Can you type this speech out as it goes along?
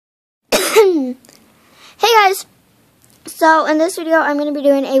Hey guys, so in this video I'm going to be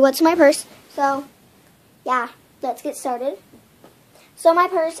doing a what's in my purse. So yeah, let's get started. So my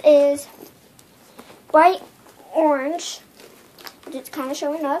purse is bright orange, but it's kind of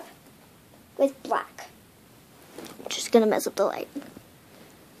showing up, with black. Just going to mess up the light.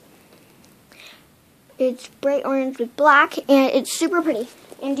 It's bright orange with black, and it's super pretty.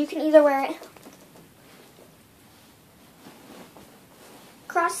 And you can either wear it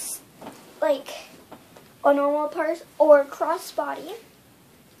cross, like a normal purse, or crossbody,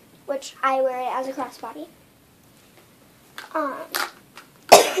 which I wear it as a crossbody. So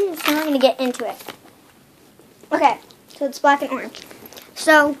I'm going to get into it. Okay, so it's black and orange.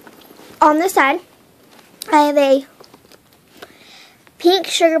 So on this side, I have a pink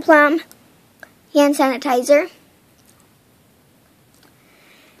Sugar Plum hand sanitizer.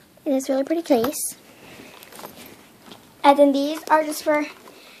 In this really pretty case. And then these are just for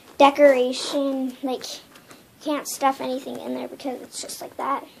decoration. Like, you can't stuff anything in there because it's just like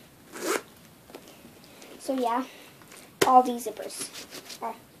that. So yeah, all these zippers.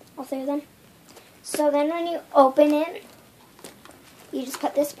 All three of them. So then when you open it, you just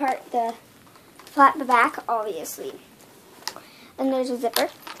put this part, the flap back, obviously. And there's a zipper.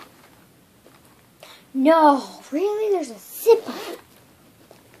 No, really? There's a zipper.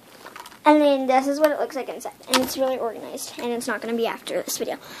 And then this is what it looks like inside. And it's really organized. And it's not going to be after this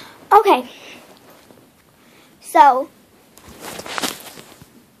video. Okay. So,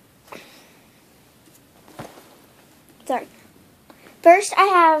 sorry. First, I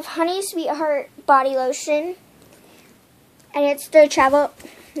have Honey Sweetheart body lotion. And it's the travel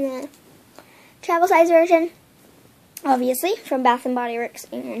size version. Obviously, from Bath & Body Works.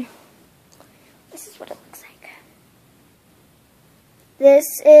 And this is what it looks like. This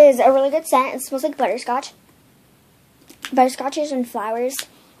is a really good scent. It smells like butterscotch. Butterscotches and flowers.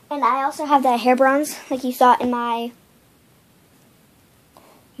 And I also have the hair bronze, like you saw in my...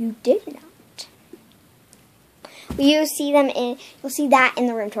 You did not. You'll see that in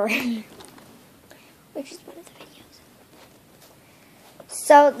the room tour. Which is one of the videos.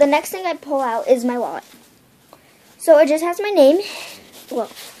 So the next thing I pull out is my wallet. So it just has my name. Well,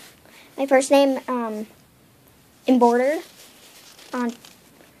 my first name embroidered on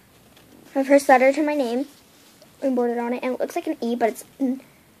my first letter to my name, embroidered on it, and it looks like an E, but it's an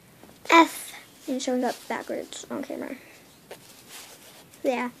F, and showing up backwards on camera.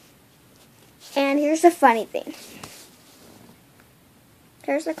 Yeah. And here's the funny thing.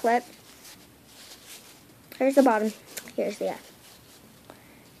 Here's the clip. Here's the bottom. Here's the F.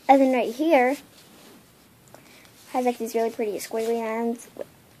 And then right here has like these really pretty squiggly ends.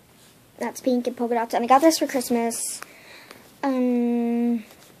 That's pink and polka dots. And I got this for Christmas 3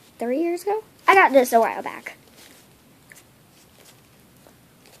 years ago. I got this a while back.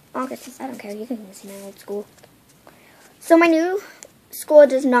 On Christmas, I don't care. You can see my old school. So my new school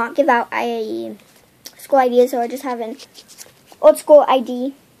does not give out a school ID, so I just have an old school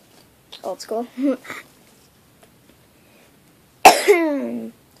ID. Old school.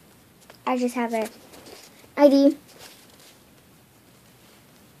 I just have an ID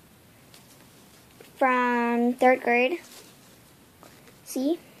from 3rd grade.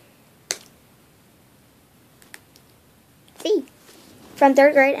 See? From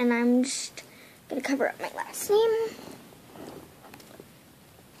 3rd grade, and I'm just going to cover up my last name.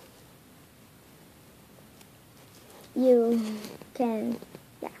 You can,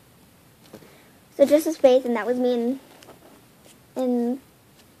 yeah. So just as Faith, and that was me in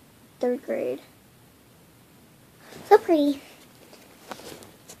 3rd grade. So pretty.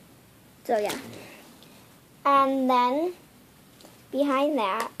 So yeah. And then behind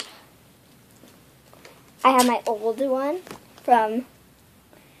that, I have my old one from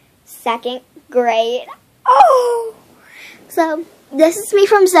 2nd grade. Oh! So, this is me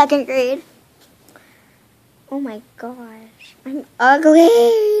from 2nd grade. Oh my gosh. I'm ugly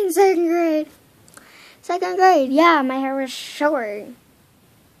in 2nd grade. 2nd grade, yeah, my hair was short.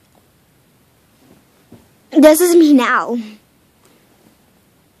 This is me now.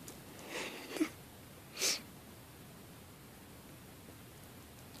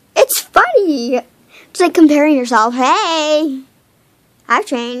 It's funny. It's like comparing yourself. Hey, I've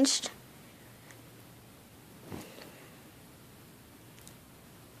changed.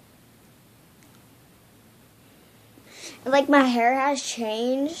 Like my hair has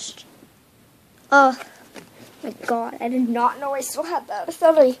changed. Oh my god, I did not know I still had that. I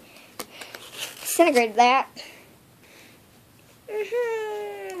thought I disintegrated that.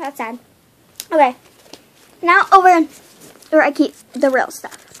 That's sad. Okay, now over where I keep the real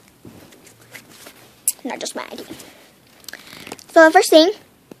stuff. Not just my ID. So the first thing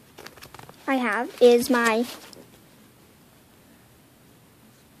I have is my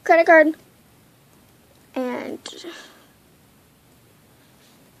credit card and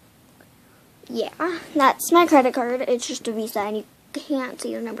yeah, that's my credit card. It's just a Visa and you can't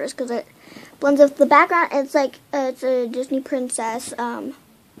see the numbers because it blends with the background. It's like it's a Disney princess.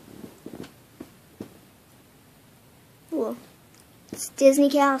 Well, it's Disney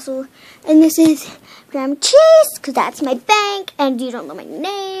Castle, and this is Graham Chase because that's my bank. And you don't know my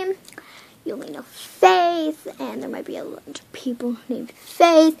name. You only know Faith, and there might be a bunch of people named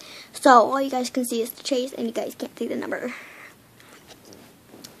Faith. So all you guys can see is the Chase, and you guys can't see the number.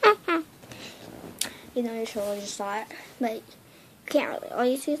 You know, you totally just saw it, but you can't really. All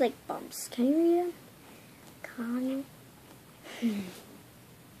you see is like bumps. Can you read them? Connie.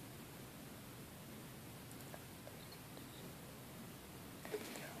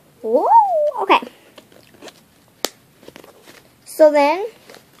 Whoa. Okay. So then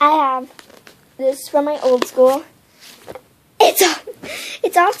I have this from my old school. It's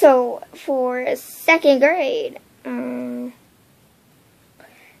also for 2nd grade.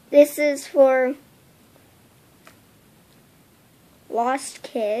 This is for lost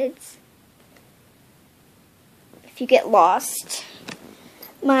kids. If you get lost,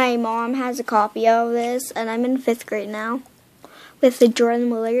 my mom has a copy of this, and I'm in 5th grade now with the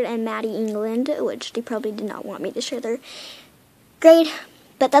Jordan Willard and Maddie England, which they probably did not want me to share their grade,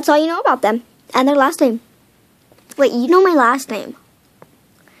 but that's all you know about them and their last name. Wait, you know my last name?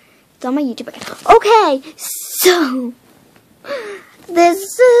 It's on my YouTube account. Okay, so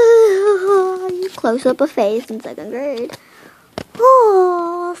this close up of Faith in 2nd grade.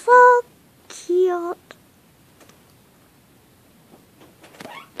 Oh, so cute.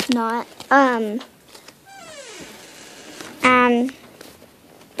 Not.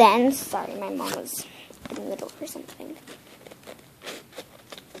 Then, sorry, my mom was in the middle for something.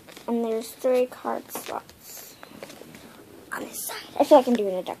 And there's 3 card slots on this side. I feel like I'm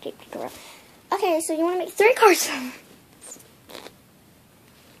doing a duct tape tutorial. Okay, so you want to make 3 card slots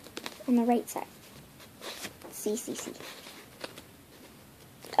on the right side. C.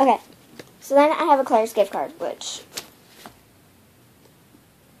 Okay, so then I have a Claire's gift card, which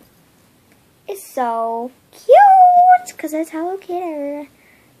is so cute because it's Hello Kitty,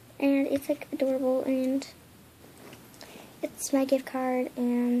 and it's like adorable, and it's my gift card,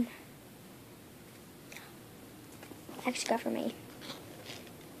 and I actually got for me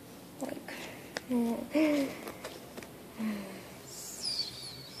like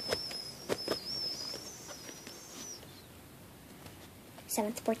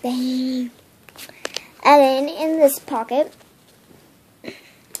 7th birthday. And then in this pocket, I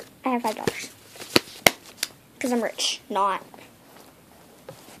have $5. Because I'm rich. Not.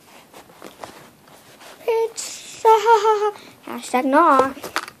 Rich. Hashtag not.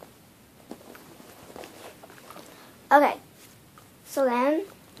 Okay. So then,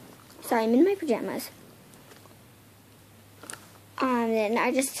 sorry, I'm in my pajamas. Then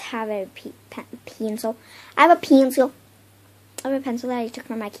I just have a pencil. I have a pencil. I have a pencil that I took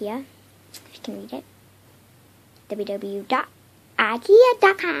from IKEA. If you can read it.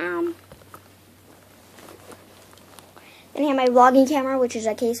 www.ikea.com. Then I have my vlogging camera, which is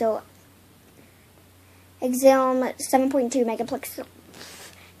a Caso Exilm 7.2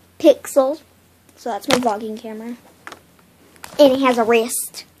 megapixels. So that's my vlogging camera. And it has a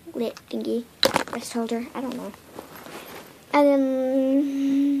wrist thingy. Wrist holder. I don't know. And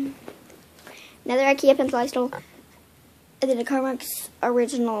then another IKEA pencil I stole. And then a Carmex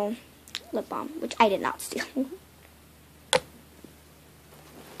original lip balm, which I did not steal.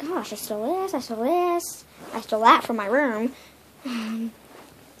 Gosh, I stole this, I stole this. I stole that from my room.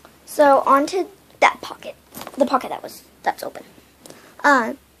 So, onto that pocket. The pocket that's open.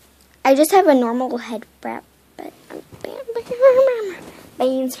 I just have a normal head wrap, but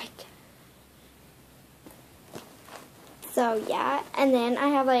so, yeah. And then I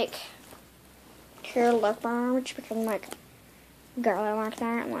have, like, Pure Lip Balm, which became, like, girly like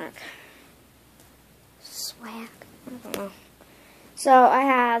that, like, swag. I don't know. So, I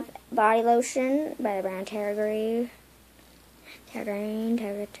have body lotion by the brand Terra Green.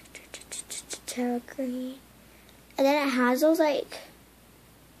 And then it has those, like,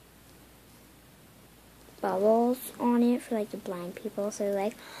 bubbles on it for, like, the blind people. So,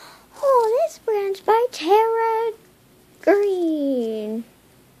 like, oh, this brand's by Terra Green.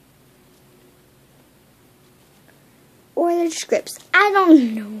 Or the scripts. I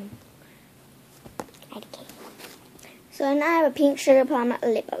don't know. So then I have a pink sugar plum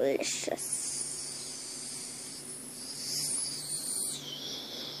Lipalicious.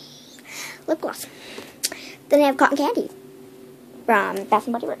 Lip gloss. Then I have cotton candy. from Bath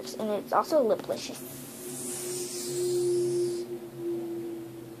and Body Works, and it's also Liplicious.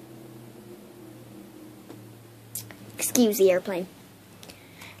 Excuse the airplane.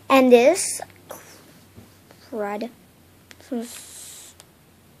 And this crud. It's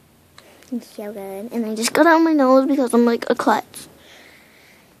so good. And I just got it on my nose because I'm like a klutz.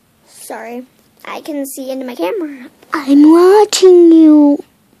 Sorry. I can see into my camera. I'm watching you.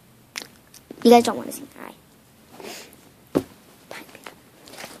 You guys don't want to see my eye.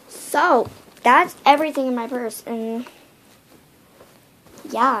 So, that's everything in my purse. And,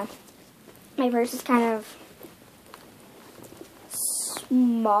 yeah. My purse is kind of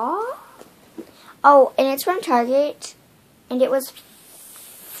small. Oh, and it's from Target. And it was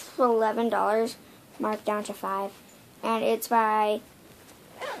 $11, marked down to $5. And it's by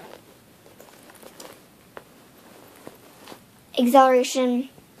Acceleration.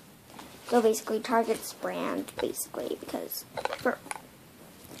 So basically Target's brand, basically, because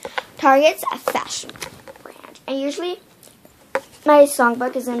Target's a fashion brand. And usually my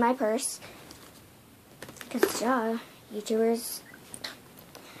songbook is in my purse. Because, YouTubers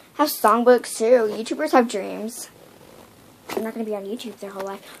have songbooks too. YouTubers have dreams. I'm not going to be on YouTube their whole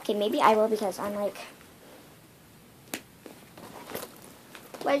life. Okay, maybe I will because I'm like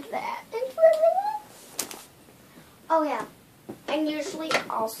that. Oh yeah. And usually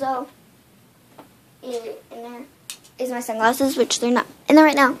also in there is my sunglasses, which they're not in there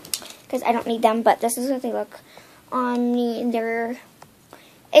right now because I don't need them, but this is what they look on me. They're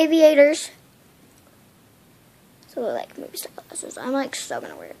aviators. So they're like movie star glasses. I'm like so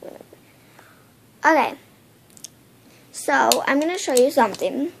gonna wear it. Okay. So I'm gonna show you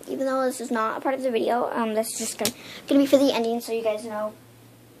something, even though this is not a part of the video. This is just gonna be for the ending, so you guys know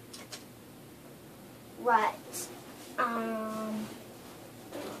what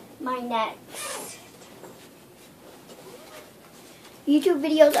my next YouTube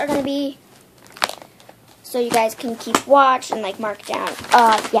videos are gonna be, so you guys can keep watch and like mark down.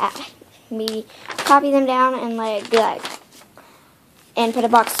 Yeah, maybe copy them down and like be like, and put a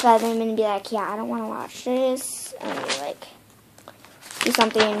box beside them and be like, yeah, I don't want to watch this, and maybe like do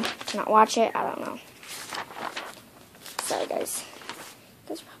something to not watch it. I don't know. Sorry, guys. You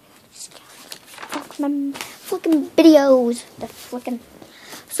guys probably just my flicking videos. The flicking.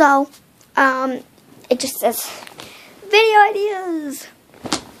 So, it just says video ideas.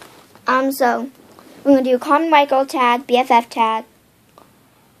 So we're gonna do Common Michael tag, BFF tag,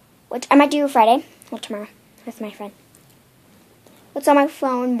 which I might do Friday or tomorrow with my friend. What's on my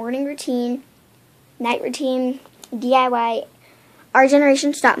phone? Morning routine, night routine, DIY, Our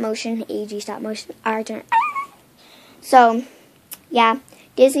Generation stop motion, AG stop motion, Our Generation. So, yeah,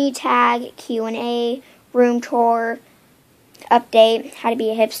 Disney tag, Q&A, room tour, update, how to be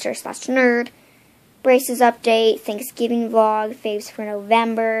a hipster / nerd, braces update, Thanksgiving vlog, faves for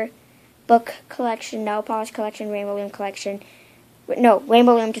November, book collection, nail polish collection, rainbow loom collection, no,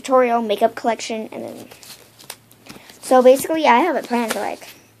 rainbow loom tutorial, makeup collection, and then, so basically I have it planned to like,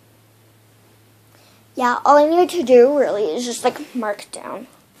 yeah, all I need to do really is just like mark down.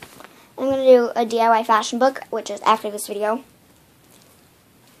 I'm going to do a DIY fashion book, which is after this video.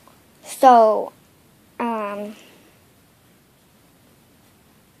 So, sorry,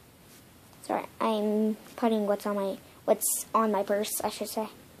 I'm putting what's on my purse, I should say.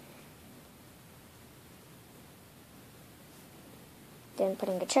 Then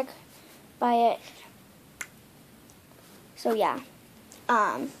putting a check by it. So yeah,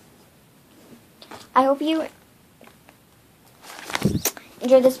 I hope you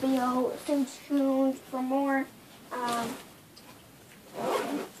enjoyed this video. Stay tuned for more.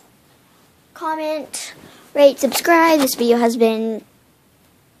 Comment, rate, subscribe. This video has been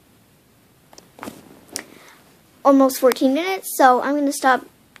almost 14 minutes, so I'm going to stop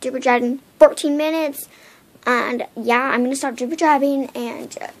jibber jabbing 14 minutes. And yeah, I'm going to stop jibber jabbing,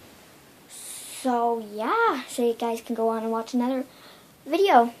 and so yeah, so you guys can go on and watch another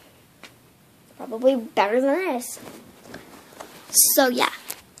video. Probably better than this. So yeah,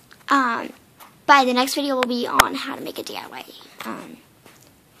 the next video will be on how to make a DIY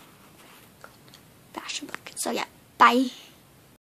fashion book. So yeah, bye.